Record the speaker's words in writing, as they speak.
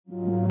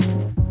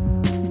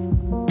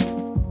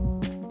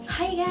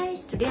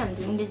today I'm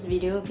doing this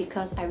video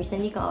because I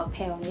recently got a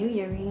pair of new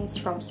earrings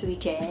from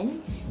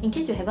Suijen. In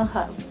case you haven't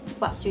heard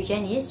what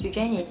Suijen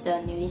is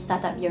a newly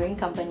startup earring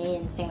company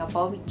in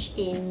Singapore which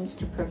aims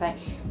to provide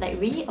like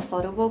really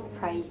affordable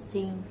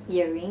pricing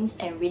earrings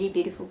and really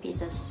beautiful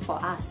pieces for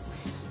us.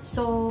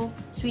 So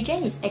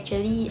Suijen is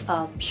actually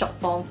a short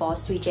form for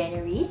sui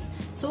generis.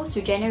 So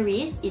sui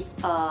generis is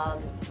a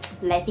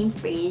Latin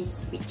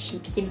phrase which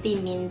simply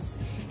means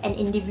an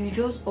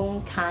individual's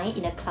own kind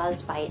in a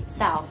class by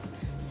itself.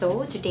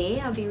 So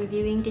today I'll be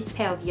reviewing this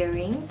pair of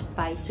earrings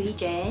by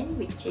Suijen,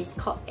 which is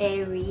called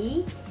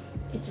Airy.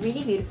 It's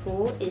really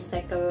beautiful. It's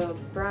like a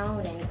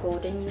brown and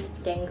golden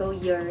dangle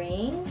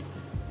earring.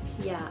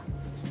 Yeah.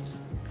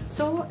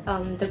 So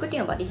the good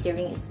thing about this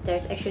earring is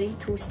there's actually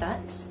two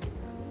studs.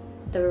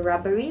 The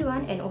rubbery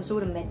one and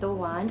also the metal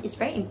one. It's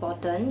very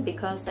important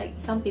because like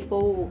some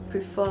people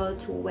prefer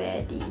to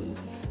wear the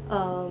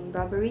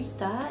rubbery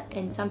stud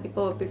and some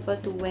people prefer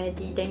to wear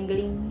the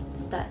dangling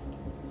stud.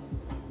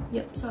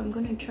 Yep, so I'm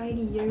gonna try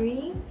the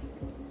earring.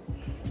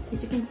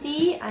 As you can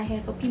see, I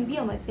have a pimpy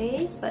on my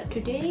face, but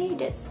today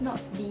that's not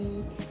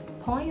the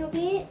point of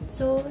it.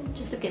 So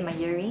just look at my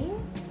earring.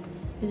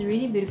 It's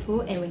really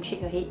beautiful, and when you shake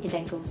your head, it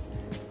dangles.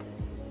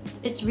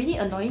 It's really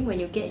annoying when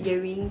you get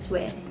earrings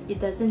where it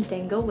doesn't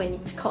dangle when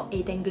it's called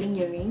a dangling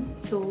earring.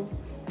 So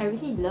I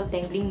really love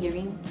dangling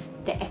earring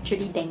that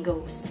actually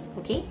dangles,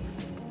 okay?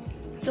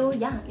 So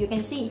yeah, you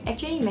can see it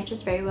actually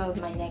matches very well with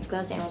my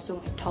necklace and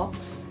also my top.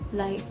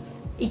 Like,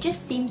 it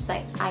just seems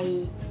like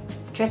I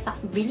dress up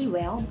really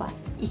well, but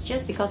it's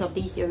just because of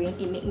this earring,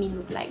 it made me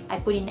look like I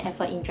put in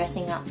effort in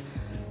dressing up.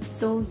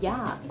 So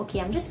yeah,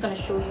 okay, I'm just gonna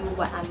show you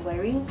what I'm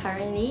wearing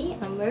currently.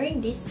 I'm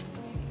wearing this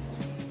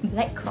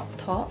black crop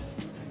top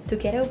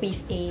together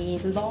with a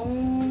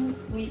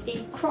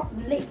crop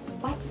leg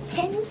white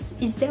pants.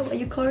 Is that what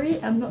you call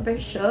it? I'm not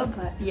very sure,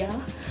 but yeah.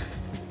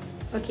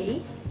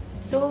 Okay,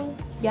 so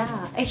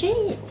yeah,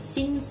 actually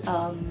since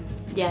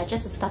they are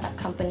just a startup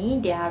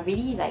company, they are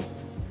really like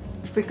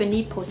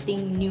frequently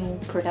posting new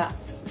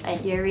products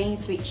and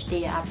earrings which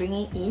they are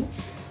bringing in.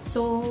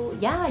 So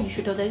yeah, you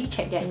should totally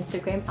check their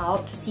Instagram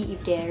out to see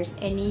if there's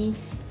any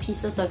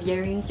pieces of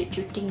earrings which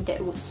you think that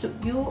would suit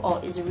you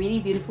or is really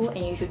beautiful,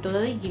 and you should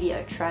totally give it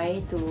a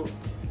try to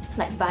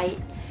like buy it.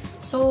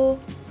 So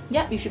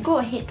yeah, you should go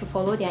ahead to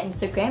follow their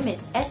Instagram.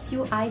 It's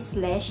SUI/GEN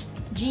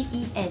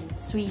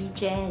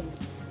Suijen.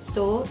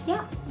 So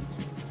yeah,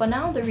 for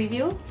now the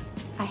review,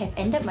 I have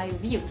ended my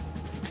review.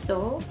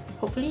 So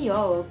hopefully you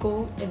all will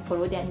go and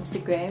follow their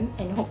Instagram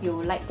and hope you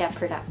will like their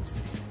products.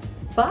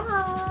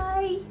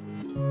 Bye!